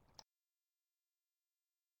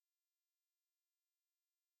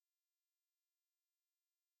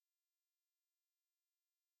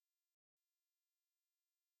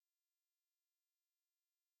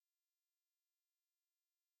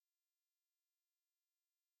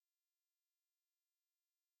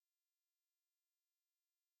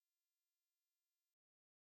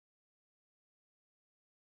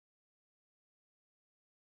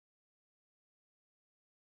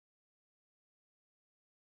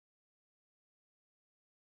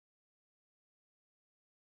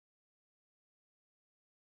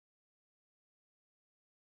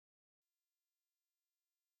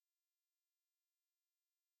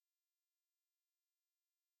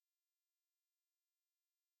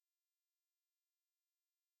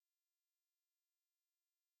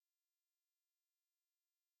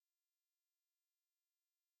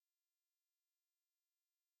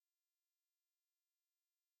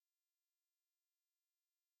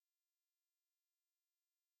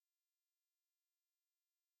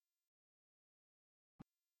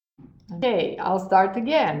 Okay, I'll start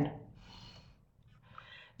again.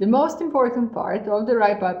 The most important part of the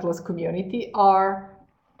RIPE Atlas community are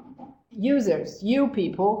users, you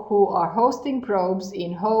people who are hosting probes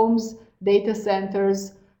in homes, data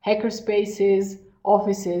centers, hackerspaces,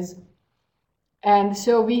 offices. And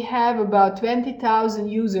so we have about 20,000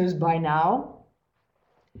 users by now.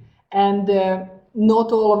 And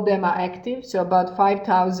not all of them are active, so about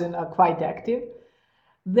 5,000 are quite active.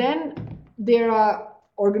 Then there are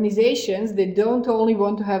organizations that don't only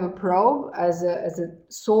want to have a probe as a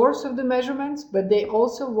source of the measurements, but they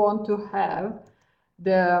also want to have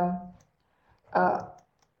the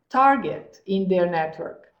target in their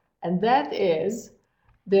network. And that is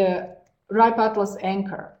the RIPE Atlas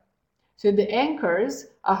Anchor. So the anchors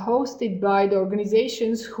are hosted by the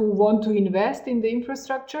organizations who want to invest in the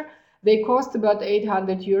infrastructure. They cost about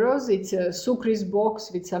 800 euros. It's a Sucris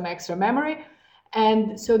box with some extra memory.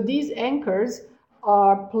 And so these anchors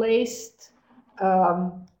are placed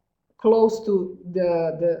close to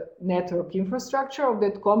the network infrastructure of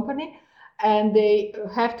that company. And they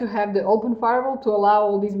have to have the open firewall to allow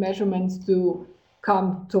all these measurements to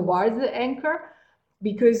come towards the anchor,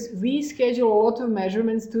 because we schedule a lot of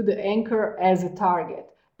measurements to the anchor as a target.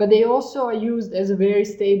 But they also are used as a very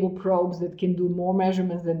stable probes that can do more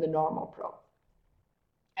measurements than the normal probe.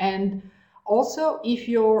 And also, if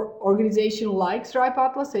your organization likes RIPE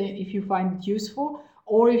Atlas and if you find it useful,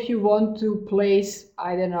 or if you want to place,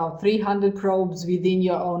 I don't know, 300 probes within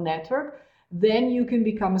your own network, then you can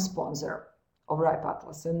become a sponsor of RIPE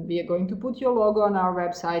Atlas. And we are going to put your logo on our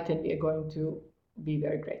website, and we are going to be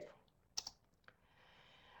very grateful.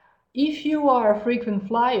 If you are a frequent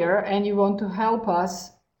flyer and you want to help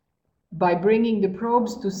us by bringing the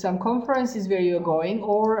probes to some conferences where you're going,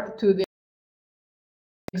 or to the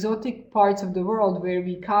exotic parts of the world where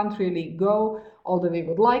we can't really go, although we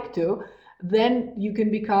would like to, then you can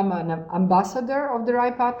become an ambassador of the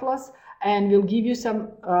RIPE Atlas, and we'll give you some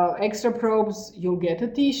extra probes. You'll get a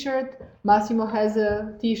t-shirt. Massimo has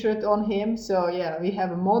a t-shirt on him, so yeah, we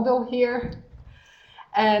have a model here.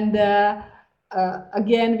 And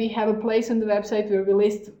again, we have a place on the website where we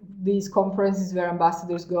list these conferences where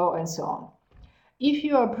ambassadors go and so on. If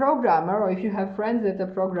you are a programmer, or if you have friends that are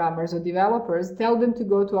programmers or developers, tell them to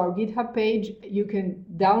go to our GitHub page. You can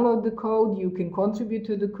download the code, you can contribute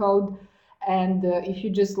to the code, and if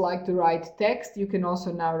you just like to write text, you can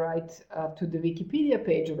also now write to the Wikipedia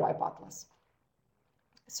page of RIPE Atlas.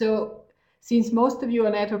 So since most of you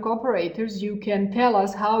are network operators, you can tell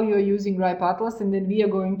us how you're using RIPE Atlas, and then we are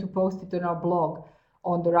going to post it on our blog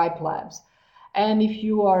on the RIPE Labs. And if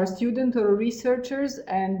you are a student or a researchers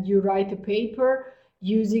and you write a paper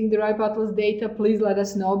using the RIPE Atlas data, please let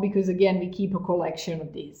us know, because again, we keep a collection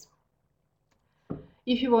of these.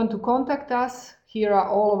 If you want to contact us, here are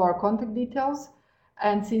all of our contact details.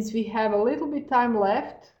 And since we have a little bit time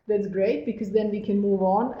left, that's great, because then we can move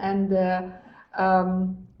on and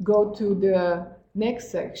go to the next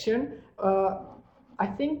section. I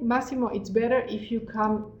think, Massimo, it's better if you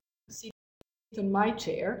come sit on my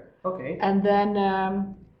chair. Okay. And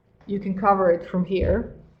then you can cover it from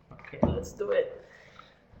here. Okay, let's do it.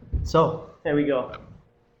 So, there we go.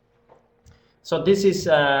 So this is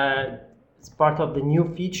it's part of the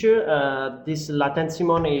new feature. This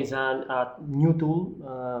Latenzimon is a new tool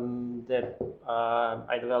that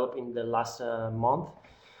I developed in the last month.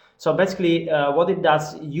 So basically, what it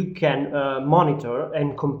does, you can monitor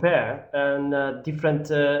and compare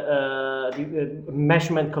different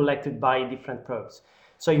measurement collected by different probes.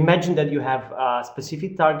 So imagine that you have a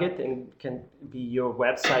specific target, and it can be your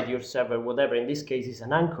website, your server, whatever. In this case, it's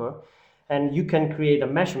an anchor. And you can create a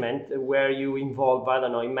measurement where you involve, I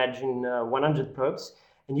don't know, imagine 100 probes,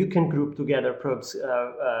 and you can group together probes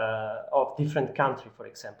of different countries, for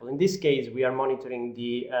example. In this case, we are monitoring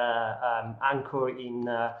the anchor in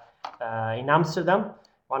Amsterdam,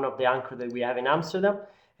 one of the anchors that we have in Amsterdam,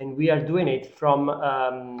 and we are doing it from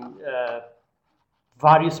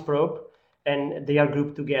various probes, and they are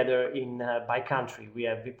grouped together in by country.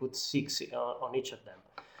 We put 6 on each of them.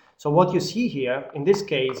 So what you see here, in this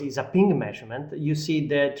case, is a ping measurement. You see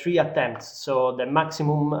the 3 attempts, so the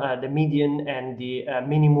maximum, the median, and the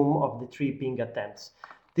minimum of the 3 ping attempts.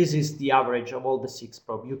 This is the average of all the 6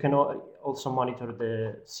 probes. You can also monitor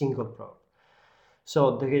the single probe.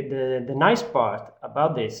 So the nice part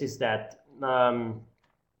about this is that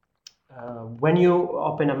when you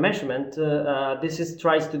open a measurement, this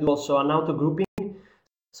tries to do also an auto grouping.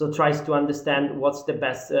 So tries to understand what's the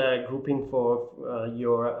best grouping for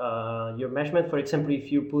your measurement. For example, if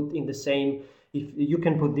you put in the same, if you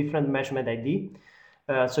can put different measurement ID,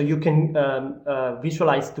 so you can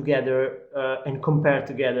visualize together and compare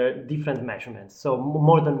together different measurements. So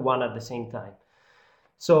more than one at the same time.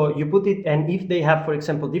 So you put it, and if they have, for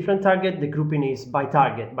example, different target, the grouping is by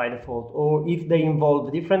target by default. Or if they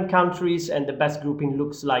involve different countries and the best grouping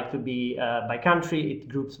looks like to be by country, it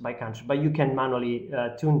groups by country. But you can manually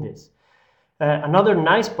tune this. Another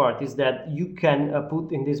nice part is that you can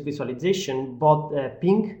put in this visualization both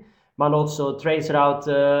ping, but also trace route,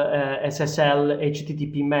 SSL,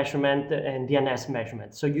 HTTP measurement, and DNS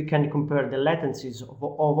measurement. So you can compare the latencies of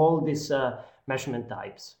all these measurement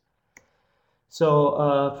types.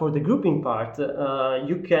 So for the grouping part,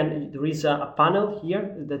 there is a panel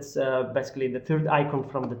here that's basically the third icon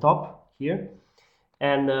from the top here.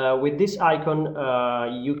 And with this icon,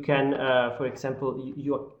 you can, for example,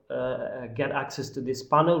 you get access to this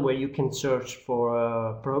panel where you can search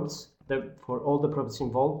for probes, for all the probes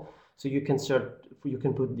involved. So you can search, you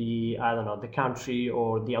can put the, I don't know, the country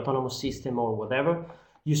or the autonomous system or whatever.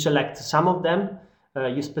 You select some of them,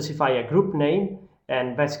 you specify a group name,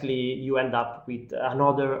 and basically you end up with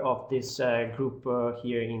another of this group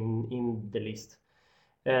here in the list.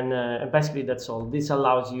 And basically that's all. This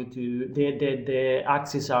allows you to, the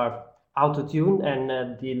axes are auto-tuned,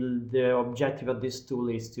 and the objective of this tool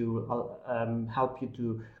is to help you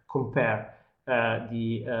to compare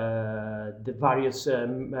the various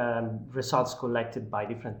results collected by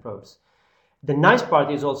different probes. The nice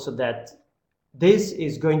part is also that this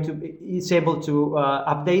is going to is able to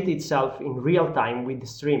update itself in real time with the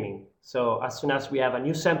streaming. So as soon as we have a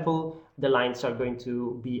new sample, the lines are going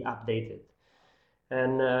to be updated.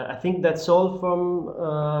 And I think that's all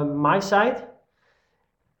from my side.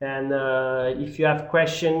 And if you have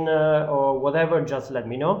question or whatever, just let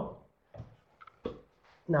me know.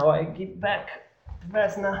 Now I give back to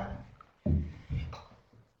Vesna.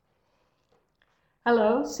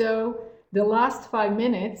 Hello, so the last 5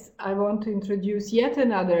 minutes I want to introduce yet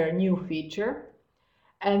another new feature,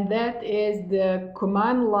 and that is the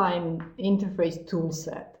command line interface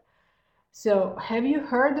toolset. So have you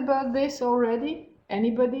heard about this already?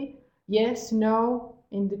 Anybody? Yes, no,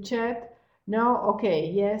 in the chat? No? Okay,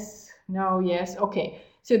 yes, no, yes. Okay,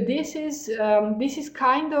 so this is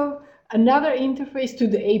kind of another interface to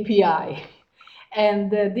the API.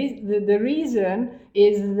 And the reason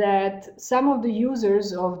is that some of the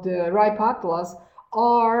users of the RIPE Atlas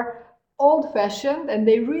are old-fashioned and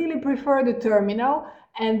they really prefer the terminal,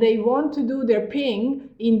 and they want to do their ping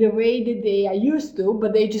in the way that they are used to,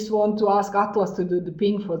 but they just want to ask Atlas to do the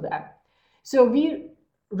ping for them. So we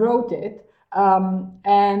wrote it,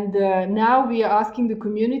 and now we are asking the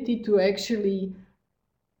community to actually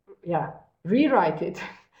rewrite it,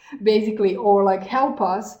 basically, or like help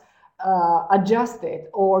us adjust it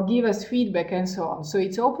or give us feedback and so on. So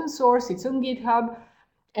it's open source, it's on GitHub,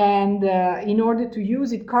 and in order to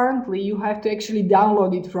use it currently, you have to actually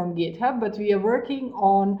download it from GitHub, but we are working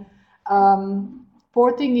on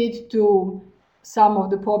porting it to some of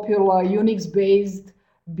the popular Unix-based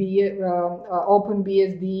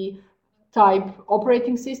OpenBSD type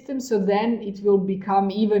operating system, so then it will become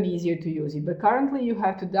even easier to use it. But currently you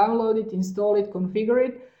have to download it, install it, configure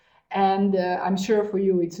it, and I'm sure for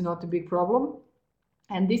you it's not a big problem.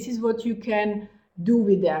 And this is what you can do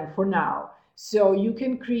with them for now. So you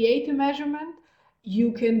can create a measurement,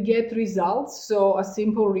 you can get results, so a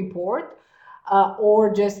simple report,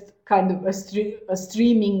 or just kind of a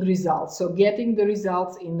streaming results, so getting the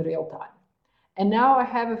results in real time. And now I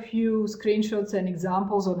have a few screenshots and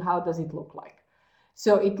examples on how does it look like.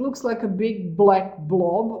 So it looks like a big black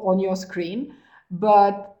blob on your screen,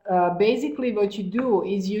 but basically what you do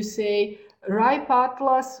is you say RIPE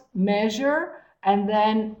Atlas measure and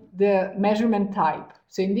then the measurement type.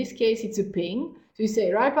 So in this case, it's a ping. So you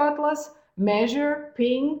say RIPE Atlas measure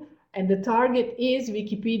ping, and the target is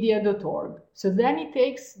wikipedia.org. So then it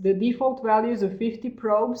takes the default values of 50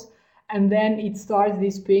 probes, and then it starts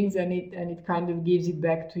these pings, and it kind of gives it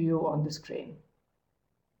back to you on the screen.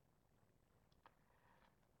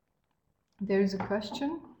 There is a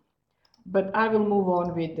question, but I will move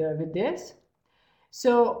on with this.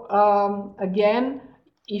 So again,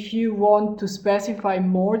 if you want to specify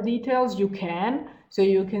more details, you can. So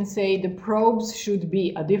you can say the probes should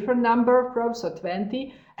be a different number of probes, so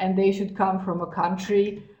 20, and they should come from a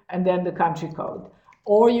country, and then the country code.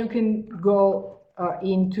 Or you can go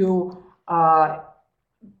into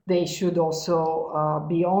they should also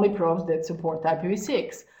be only probes that support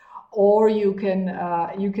IPv6. Or you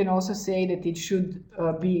can also say that it should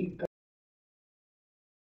be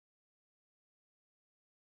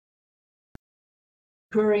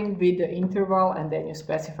occurring with the interval, and then you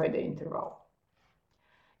specify the interval.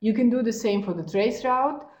 You can do the same for the trace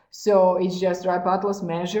route. So it's just RIPE Atlas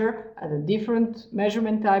measure at a different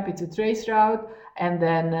measurement type. It's a trace route, and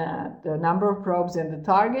then the number of probes and the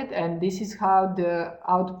target. And this is how the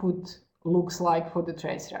output looks like for the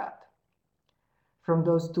trace route from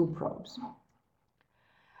those two probes.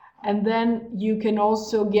 And then you can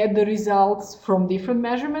also get the results from different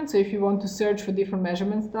measurements. So if you want to search for different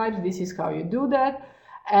measurement types, this is how you do that.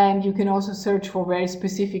 And you can also search for very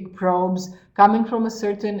specific probes coming from a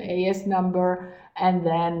certain AS number, and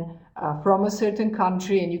then from a certain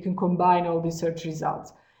country, and you can combine all the search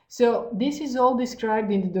results. So this is all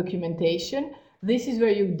described in the documentation. This is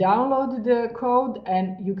where you download the code,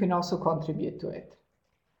 and you can also contribute to it.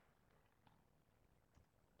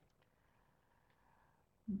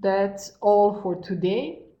 That's all for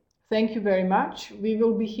today. Thank you very much. We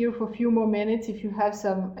will be here for a few more minutes if you have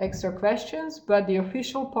some extra questions, but the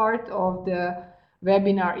official part of the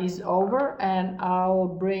webinar is over, and I'll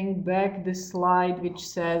bring back the slide which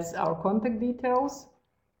says our contact details.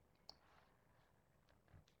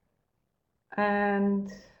 And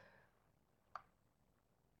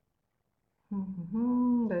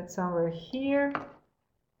that's somewhere here.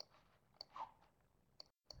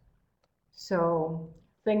 So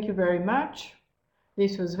thank you very much.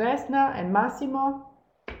 This was Vesna and Massimo,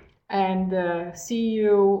 and see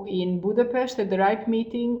you in Budapest at the RIPE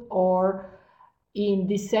meeting, or in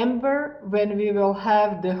December when we will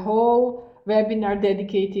have the whole webinar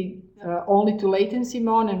dedicated only to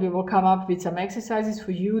LatencyMon, and we will come up with some exercises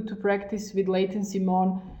for you to practice with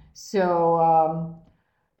LatencyMon. So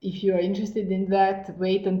if you are interested in that,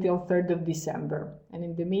 wait until 3rd of December. And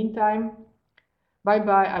in the meantime,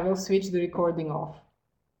 bye-bye. I will switch the recording off.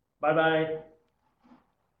 Bye-bye.